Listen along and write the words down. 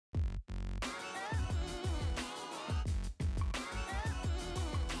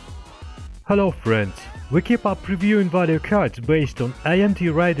Hello friends, we keep up reviewing video cards based on AMD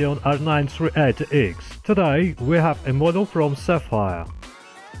Radeon R9 380X. Today we have a model from Sapphire.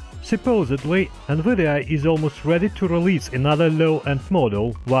 Supposedly, Nvidia is almost ready to release another low-end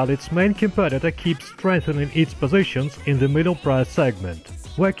model, while its main competitor keeps strengthening its positions in the middle price segment.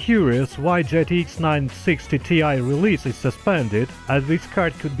 We're curious why GTX 960 Ti release is suspended, as this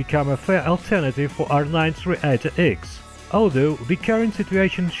card could become a fair alternative for R9 380X. Although the current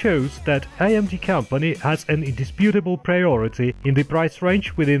situation shows that AMD company has an indisputable priority in the price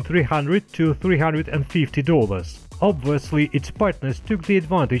range within $300 to $350. Obviously, its partners took the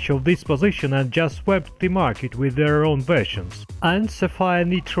advantage of this position and just swept the market with their own versions. And SAPPHIRE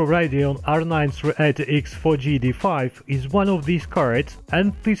NITRO Radeon R9 380X 4GD5 is one of these cards,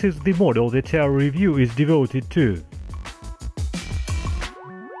 and this is the model that our review is devoted to.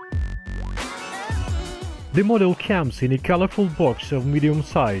 The model comes in a colorful box of medium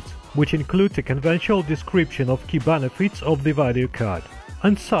size, which includes a conventional description of key benefits of the video card.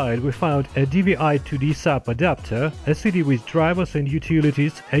 Inside we found a DVI to DSAP adapter, a CD with drivers and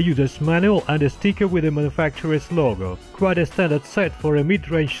utilities, a user's manual and a sticker with the manufacturer's logo, quite a standard set for a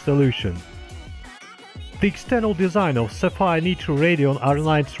mid-range solution. The external design of SAPPHIRE NITRO Radeon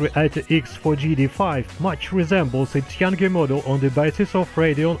R9 380X 4GD5 much resembles its younger model on the basis of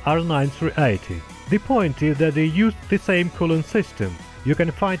Radeon R9 380. The point is that they used the same cooling system. You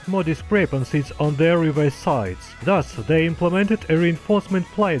can find more discrepancies on their reverse sides. Thus, they implemented a reinforcement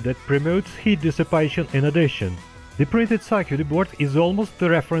plate that promotes heat dissipation in addition. The printed circuit board is almost the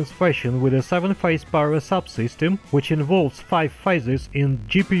reference version with a 7-phase power subsystem, which involves 5 phases in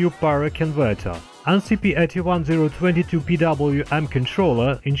GPU power converter. NCP81022PWM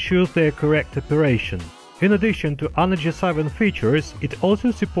controller ensures their correct operation. In addition to Energy 7 features, it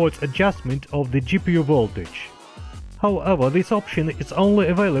also supports adjustment of the GPU voltage. However, this option is only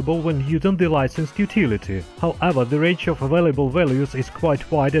available when using the licensed utility. However, the range of available values is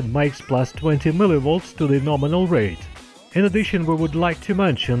quite wide and makes plus 20 mV to the nominal rate. In addition, we would like to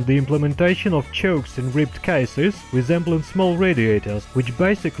mention the implementation of chokes in ribbed cases resembling small radiators, which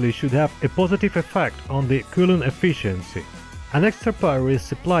basically should have a positive effect on the cooling efficiency. An extra power is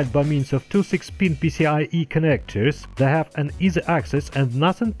supplied by means of two 6-pin PCIe connectors. They have an easy access and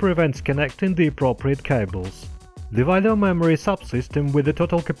nothing prevents connecting the appropriate cables. The video memory subsystem with a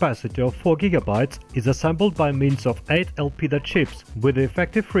total capacity of 4 GB is assembled by means of 8 LPDA chips with the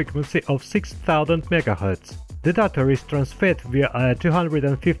effective frequency of 6000 MHz. The data is transferred via a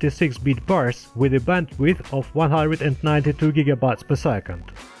 256-bit bus with a bandwidth of 192 GB per second.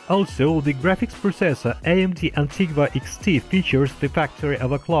 Also, the graphics processor AMD Antigua XT features the factory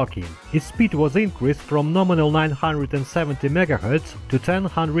overclocking. Its speed was increased from nominal 970 MHz to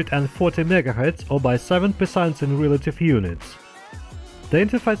 1040 MHz, or by 7% in relative units. The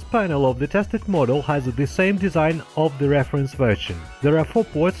interface panel of the tested model has the same design of the reference version. There are 4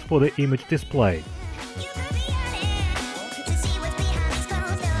 ports for the image display.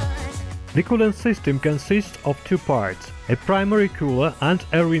 The cooling system consists of 2 parts, a primary cooler and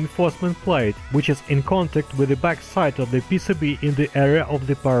a reinforcement plate, which is in contact with the back side of the PCB in the area of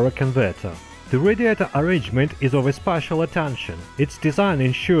the power converter. The radiator arrangement is of a special attention. Its design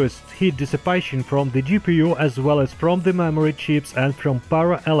ensures heat dissipation from the GPU as well as from the memory chips and from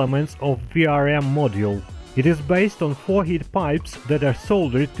power elements of VRM module. It is based on 4 heat pipes that are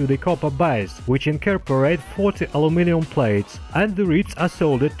soldered to the copper base, which incorporate 40 aluminum plates, and the ribs are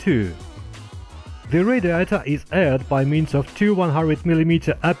soldered too. The radiator is aired by means of 2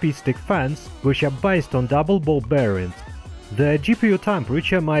 100mm acoustic fans, which are based on double ball bearings. The GPU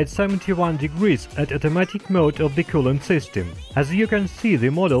temperature made 71 degrees at automatic mode of the cooling system. As you can see,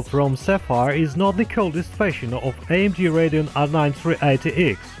 the model from Sapphire is not the coldest version of AMD Radeon R9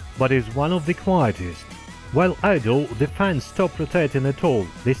 380X, but is one of the quietest. While idle, the fans stop rotating at all.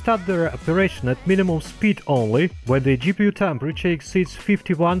 They start their operation at minimum speed only when the GPU temperature exceeds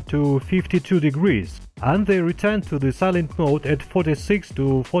 51 to 52 degrees, and they return to the silent mode at 46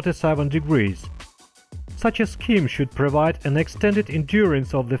 to 47 degrees. Such a scheme should provide an extended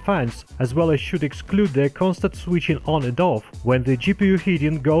endurance of the fans, as well as should exclude their constant switching on and off when the GPU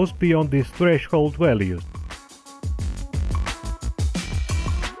heating goes beyond these threshold values.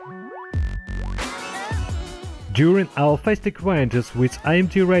 During our first acquaintance with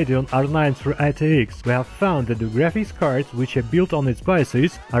AMD Radeon R9 380X, we have found that the graphics cards which are built on its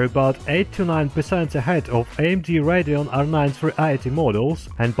basis are about 8 to 9% ahead of AMD Radeon R9 380 models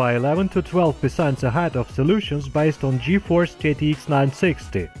and by 11 to 12% ahead of solutions based on GeForce GTX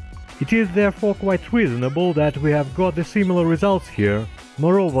 960. It is therefore quite reasonable that we have got the similar results here.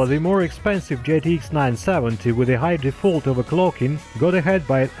 Moreover, the more expensive GTX 970 with a high default overclocking got ahead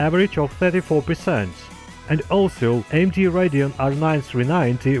by an average of 34%. And also, AMD Radeon R9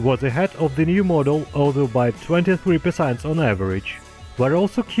 390 was ahead of the new model, although by 23% on average. We're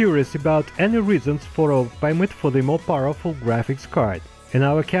also curious about any reasons for a payment for the more powerful graphics card. In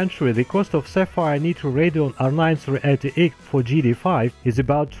our country, the cost of SAPPHIRE NITRO Radeon R9 380X for GD5 is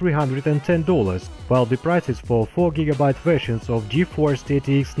about $310, while the prices for 4GB versions of GeForce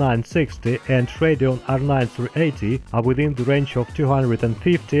GTX 960 and Radeon R9 380 are within the range of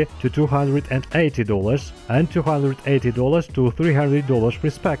 $250 to $280 and $280 to $300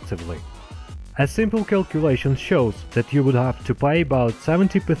 respectively. A simple calculation shows that you would have to pay about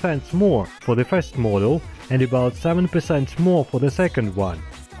 70% more for the first model and about 7% more for the second one.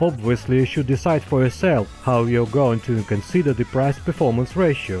 Obviously, you should decide for yourself how you're going to consider the price-performance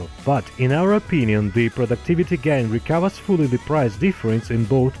ratio, but in our opinion, the productivity gain recovers fully the price difference in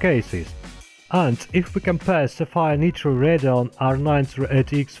both cases. And if we compare SAPPHIRE NITRO Radeon R9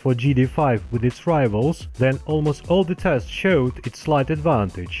 380X for GD5 with its rivals, then almost all the tests showed its slight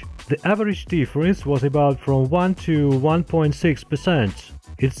advantage. The average difference was about from 1 to 1.6%.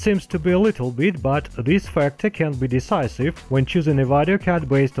 It seems to be a little bit, but this factor can be decisive when choosing a video card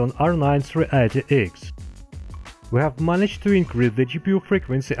based on R9 380X. We have managed to increase the GPU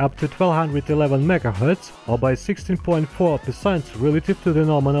frequency up to 1211 MHz, or by 16.4% relative to the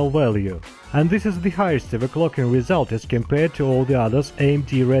nominal value. And this is the highest overclocking result as compared to all the others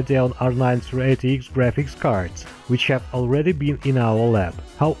AMD Radeon R9 380X graphics cards, which have already been in our lab.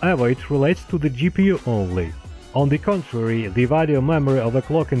 However, it relates to the GPU only. On the contrary, the video memory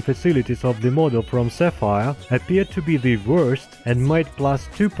overclocking facilities of the model from SAPPHIRE appear to be the worst and made plus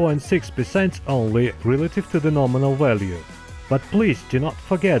 2.6% only relative to the nominal value. But please do not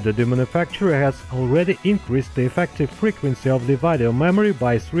forget that the manufacturer has already increased the effective frequency of the video memory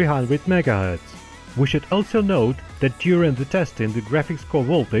by 300 MHz. We should also note that during the testing the graphics core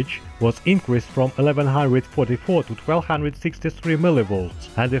voltage was increased from 1144 to 1263 mV,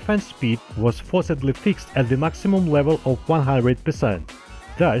 and the fan speed was forcibly fixed at the maximum level of 100%.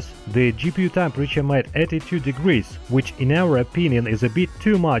 Thus, the GPU temperature made 82 degrees, which in our opinion is a bit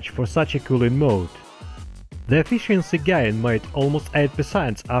too much for such a cooling mode. The efficiency gain made almost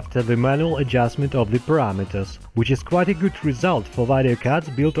 8% after the manual adjustment of the parameters, which is quite a good result for video cards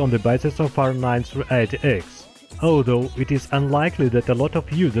built on the basis of R9 380X. Although it is unlikely that a lot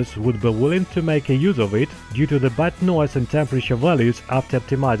of users would be willing to make a use of it due to the bad noise and temperature values after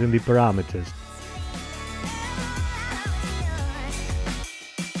optimizing the parameters.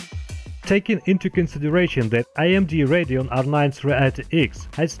 Taking into consideration that AMD Radeon R9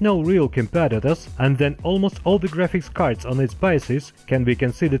 380X has no real competitors, and then almost all the graphics cards on its basis can be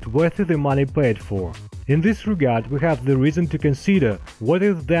considered worth the money paid for. In this regard, we have the reason to consider what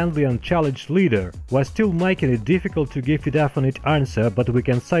is then the unchallenged leader. We're still making it difficult to give a definite answer, but we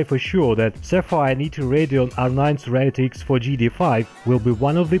can say for sure that SAPPHIRE NITRO Radeon R9 380X for GD5 will be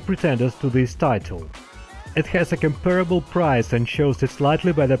one of the pretenders to this title. It has a comparable price and shows a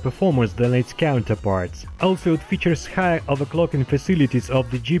slightly better performance than its counterparts. Also, it features higher overclocking facilities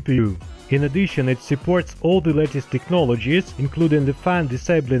of the GPU. In addition, it supports all the latest technologies, including the fan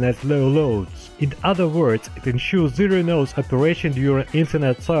disabling at low loads. In other words, it ensures zero-noise operation during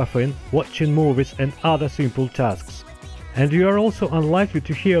internet surfing, watching movies and other simple tasks. And you are also unlikely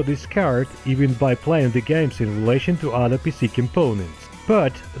to hear this card even by playing the games in relation to other PC components.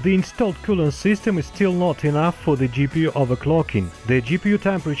 But the installed cooling system is still not enough for the GPU overclocking. The GPU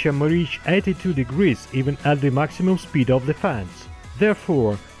temperature may reach 82 degrees even at the maximum speed of the fans.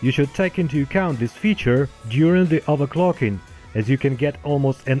 Therefore, you should take into account this feature during the overclocking, as you can get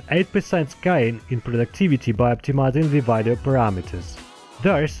almost an 8% gain in productivity by optimizing the video parameters.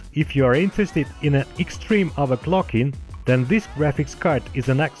 Thus, if you are interested in an extreme overclocking, then this graphics card is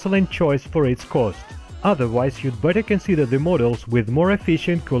an excellent choice for its cost. Otherwise, you'd better consider the models with more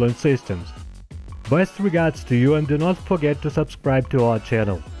efficient cooling systems. Best regards to you, and do not forget to subscribe to our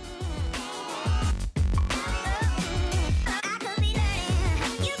channel.